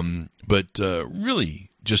 But really,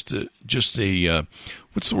 just a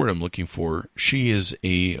what's the word I'm looking for? She is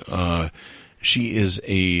a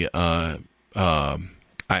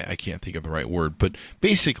I can't think of the right word, but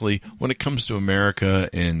basically, when it comes to America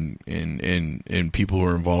and people who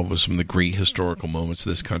are involved with some of the great historical moments of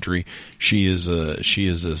this country, she is a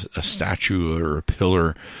statue or a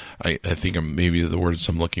pillar. I think maybe the words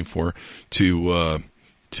I'm looking for to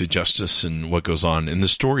justice and what goes on. And the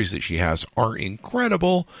stories that she has are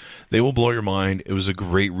incredible. They will blow your mind. It was a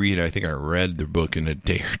great read. I think I read the book in a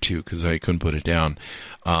day or two because I couldn't put it down.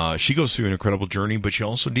 She goes through an incredible journey, but she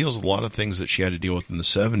also deals with a lot of things that she had to deal with in the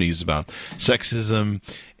 70s about sexism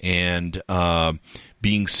and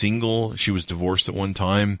being single. She was divorced at one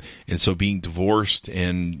time, and so being divorced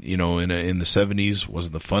and, in the 70s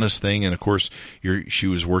wasn't the funnest thing. And, of course, she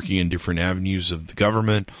was working in different avenues of the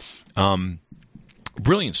government.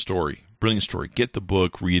 Brilliant story. Get the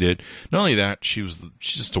book, read it. Not only that, she's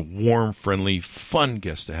just a warm, friendly, fun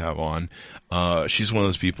guest to have on. She's one of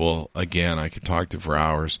those people, again, I could talk to for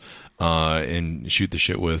hours and shoot the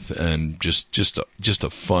shit with, and just a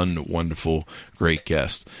fun, wonderful, great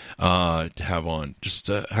guest to have on. Just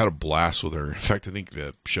had a blast with her. In fact, I think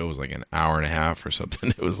the show was like an hour and a half or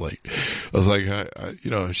something. It was like, I was like,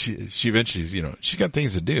 she eventually, she's got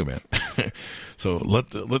things to do, man. So let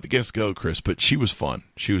the guests go, Chris. But she was fun.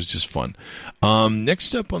 She was just fun.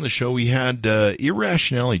 Next up on the show, we had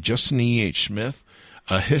Irrationality, Justin E.H. Smith.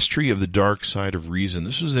 A History of the Dark Side of Reason.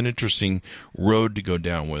 This was an interesting road to go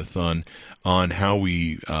down with on how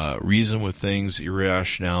we reason with things,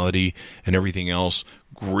 irrationality, and everything else.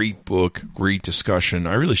 Great book, great discussion.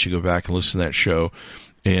 I really should go back and listen to that show.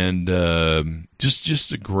 And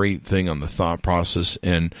just a great thing on the thought process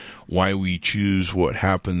and why we choose what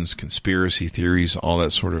happens, conspiracy theories, all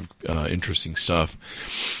that sort of interesting stuff.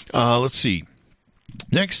 Let's see.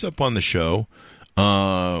 Next up on the show,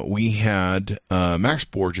 we had Max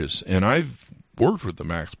Borges, and I've worked with the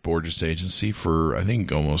Max Borges Agency for, I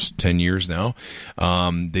think, almost 10 years now.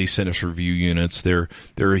 They send us review units. They're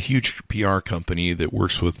a huge PR company that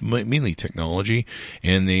works with mainly technology,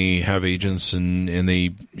 and they have agents and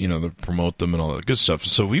they, they promote them and all that good stuff.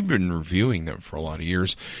 So we've been reviewing them for a lot of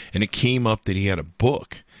years, and it came up that he had a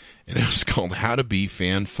book, and it was called How to Be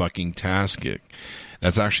Fan-Fucking-Tastic.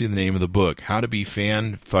 That's actually the name of the book, How to Be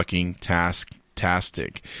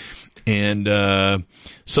Fan-Fucking-Tastic. And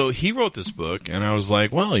so he wrote this book, and I was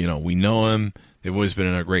like, well, we know him. They've always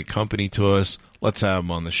been a great company to us. Let's have him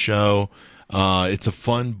on the show. It's a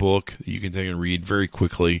fun book that you can take and read very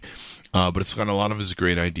quickly, but it's got a lot of his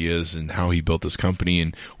great ideas and how he built this company.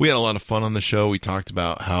 And we had a lot of fun on the show. We talked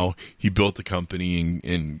about how he built the company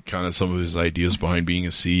and kind of some of his ideas behind being a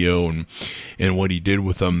CEO and what he did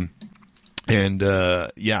with them. And I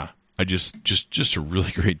just a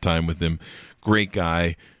really great time with him. Great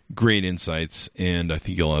guy. Great insights, and I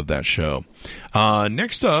think you'll love that show.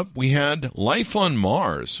 Next up, we had Life on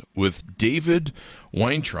Mars with David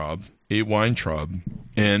Weintraub,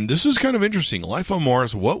 and this was kind of interesting. Life on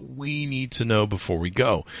Mars, what we need to know before we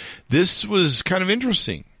go. This was kind of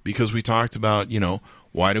interesting because we talked about,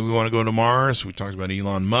 why do we want to go to Mars? We talked about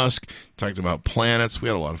Elon Musk, talked about planets. We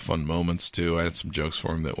had a lot of fun moments, too. I had some jokes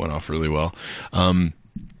for him that went off really well.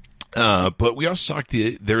 But we also talked,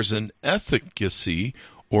 there's an efficacy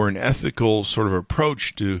or an ethical sort of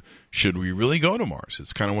approach to, should we really go to Mars?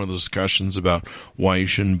 It's kind of one of those discussions about why you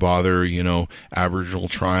shouldn't bother, Aboriginal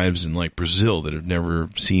tribes in like Brazil that have never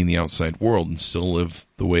seen the outside world and still live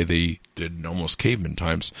the way they did in almost caveman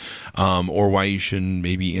times. Or why you shouldn't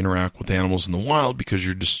maybe interact with animals in the wild because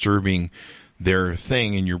you're disturbing their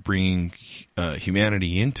thing and you're bringing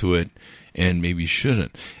humanity into it and maybe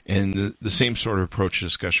shouldn't. And the same sort of approach to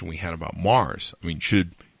discussion we had about Mars. I mean,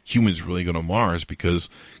 should humans really go to Mars? Because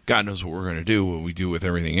God knows what we're going to do. What we do with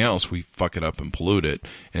everything else, we fuck it up and pollute it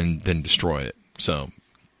and then destroy it. So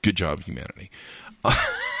good job, humanity.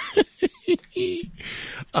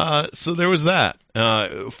 So there was that.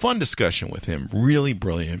 Fun discussion with him. Really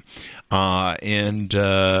brilliant. I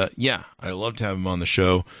love to have him on the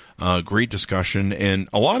show. Great discussion and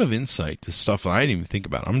a lot of insight to stuff that I didn't even think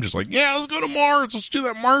about. I'm just like, yeah, let's go to Mars. Let's do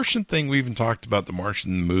that Martian thing. We even talked about the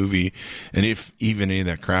Martian movie and if even any of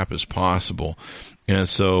that crap is possible. And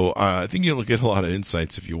so I think you'll get a lot of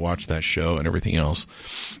insights if you watch that show and everything else.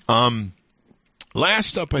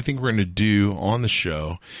 Last up, I think we're going to do on the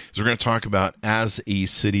show is we're going to talk about As a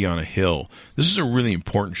City on a Hill. This is a really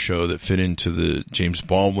important show that fit into the James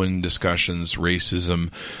Baldwin discussions,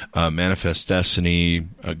 racism, Manifest Destiny,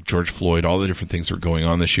 George Floyd, all the different things that are going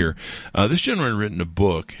on this year. This gentleman written a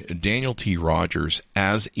book, Daniel T. Rogers,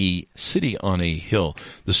 As a City on a Hill,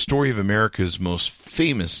 the story of America's most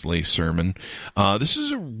famous lay sermon. This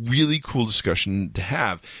is a really cool discussion to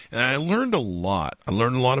have. And I learned a lot. I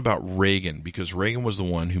learned a lot about Reagan because Reagan was the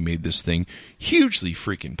one who made this thing hugely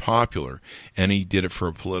freaking popular, and he did it for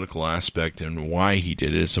a political aspect, and why he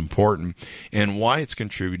did it is important, and why it's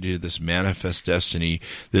contributed to this manifest destiny,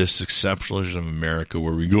 this exceptionalism of America,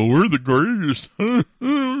 where we go, we're the greatest,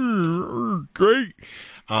 great.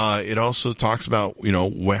 It also talks about,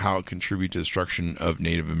 how it contributed to the destruction of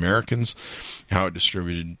Native Americans, how it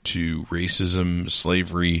distributed to racism,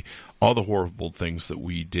 slavery, all the horrible things that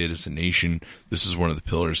we did as a nation. This is one of the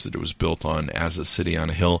pillars that it was built on as a city on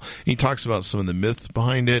a hill. And he talks about some of the myths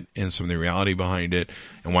behind it and some of the reality behind it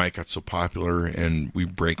and why it got so popular. And we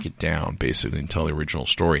break it down basically and tell the original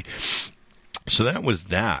story. So that was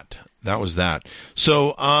that.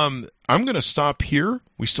 So, I'm going to stop here.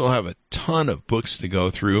 We still have a ton of books to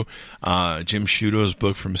go through. Jim Sciutto's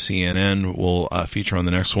book from CNN will feature on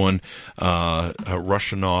the next one. A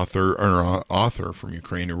Russian author, or an author from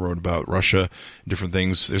Ukraine who wrote about Russia, different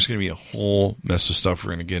things. There's going to be a whole mess of stuff we're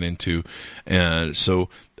going to get into. And so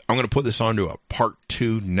I'm going to put this on to a part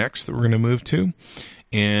 2 next that we're going to move to.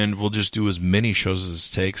 And we'll just do as many shows as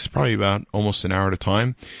it takes, probably about almost an hour at a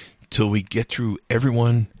time, till we get through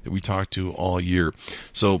everyone that we talked to all year.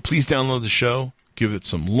 So please download the show, give it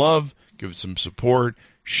some love, give it some support,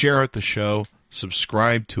 share out the show,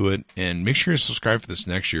 subscribe to it, and make sure you subscribe for this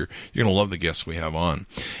next year. You're going to love the guests we have on.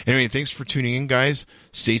 Anyway, thanks for tuning in, guys.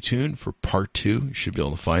 Stay tuned for part 2. You should be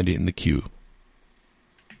able to find it in the queue.